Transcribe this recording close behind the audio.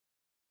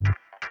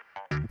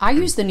I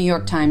use the New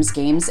York Times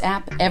Games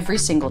app every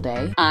single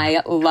day.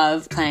 I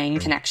love playing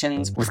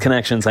Connections. With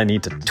Connections, I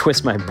need to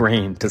twist my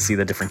brain to see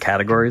the different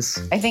categories.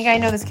 I think I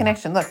know this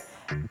connection. Look,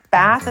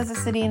 Bath is a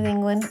city in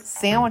England,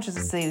 Sandwich is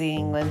a city in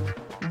England,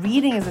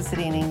 Reading is a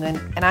city in England,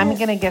 and I'm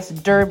going to guess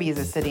Derby is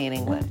a city in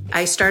England.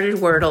 I started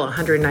Wordle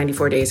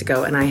 194 days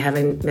ago, and I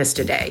haven't missed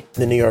a day.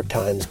 The New York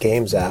Times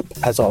Games app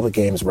has all the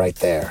games right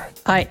there.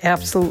 I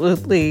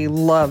absolutely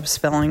love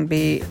Spelling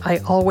Bee. I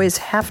always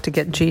have to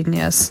get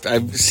Genius.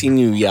 I've seen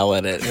you yell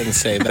at it and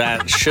say,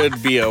 that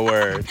should be a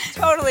word.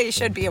 Totally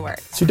should be a word.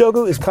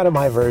 Sudoku is kind of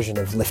my version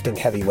of lifting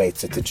heavy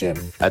weights at the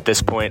gym. At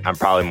this point, I'm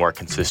probably more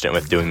consistent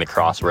with doing the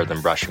crossword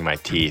than brushing my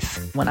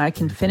teeth. When I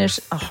can finish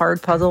a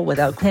hard puzzle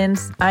without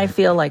hints, I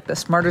feel like the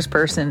smartest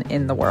person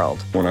in the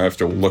world. When I have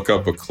to look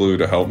up a clue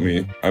to help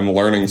me, I'm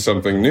learning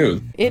something new.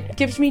 It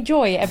gives me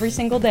joy every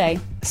single day.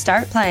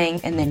 Start playing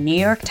in the New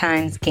York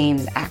Times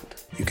Games app.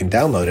 You can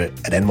download it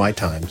at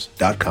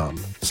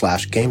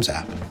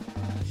nytimes.com/gamesapp.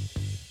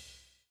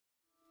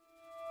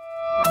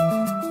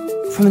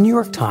 From the New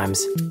York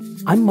Times,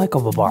 I'm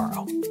Michael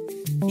Barbaro.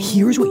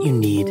 Here's what you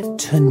need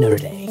to know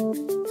today.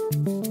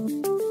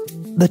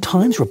 The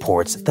Times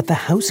reports that the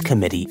House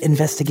committee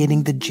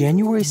investigating the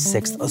January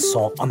 6th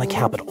assault on the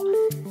Capitol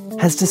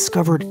has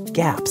discovered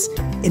gaps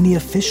in the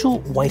official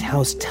White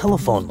House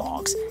telephone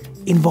logs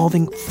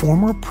involving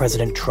former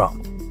President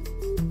Trump.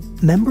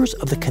 Members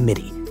of the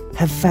committee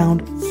have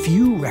found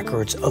few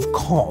records of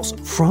calls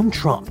from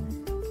Trump,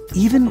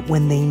 even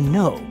when they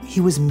know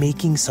he was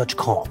making such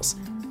calls.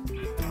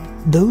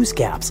 Those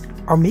gaps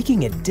are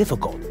making it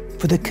difficult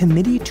for the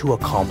committee to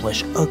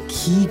accomplish a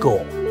key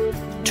goal: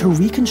 to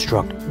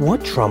reconstruct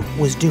what Trump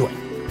was doing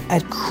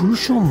at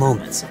crucial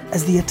moments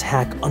as the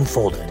attack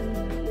unfolded.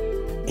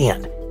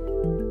 And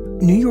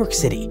New York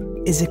City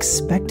is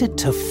expected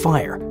to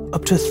fire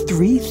up to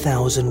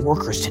 3,000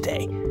 workers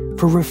today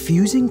for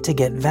refusing to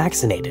get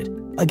vaccinated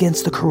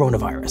against the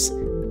coronavirus.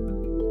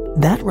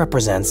 That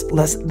represents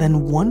less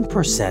than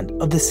 1%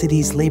 of the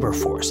city's labor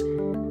force,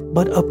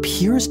 but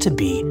appears to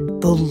be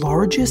the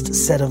largest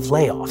set of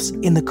layoffs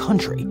in the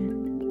country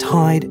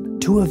tied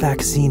to a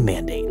vaccine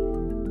mandate.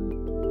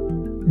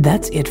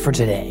 That's it for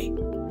today.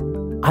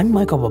 I'm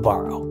Michael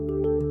Barbaro.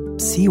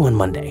 See you on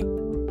Monday.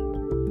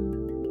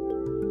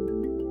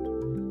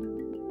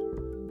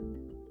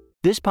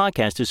 This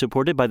podcast is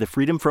supported by the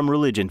Freedom From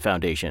Religion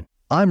Foundation.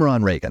 I'm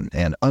Ron Reagan,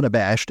 an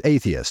unabashed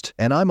atheist,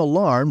 and I'm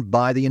alarmed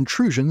by the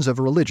intrusions of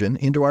religion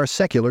into our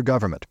secular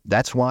government.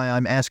 That's why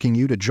I'm asking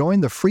you to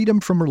join the Freedom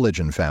From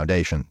Religion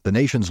Foundation, the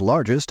nation's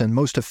largest and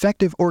most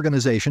effective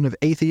organization of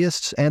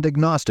atheists and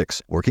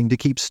agnostics, working to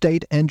keep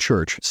state and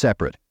church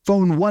separate.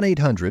 Phone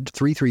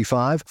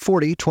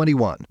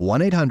 1-800-335-4021,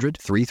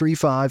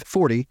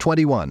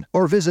 1-800-335-4021,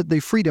 or visit the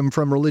Freedom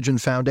From Religion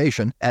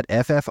Foundation at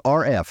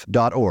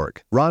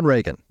ffrf.org. Ron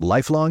Reagan,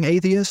 lifelong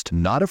atheist,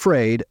 not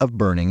afraid of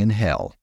burning in hell.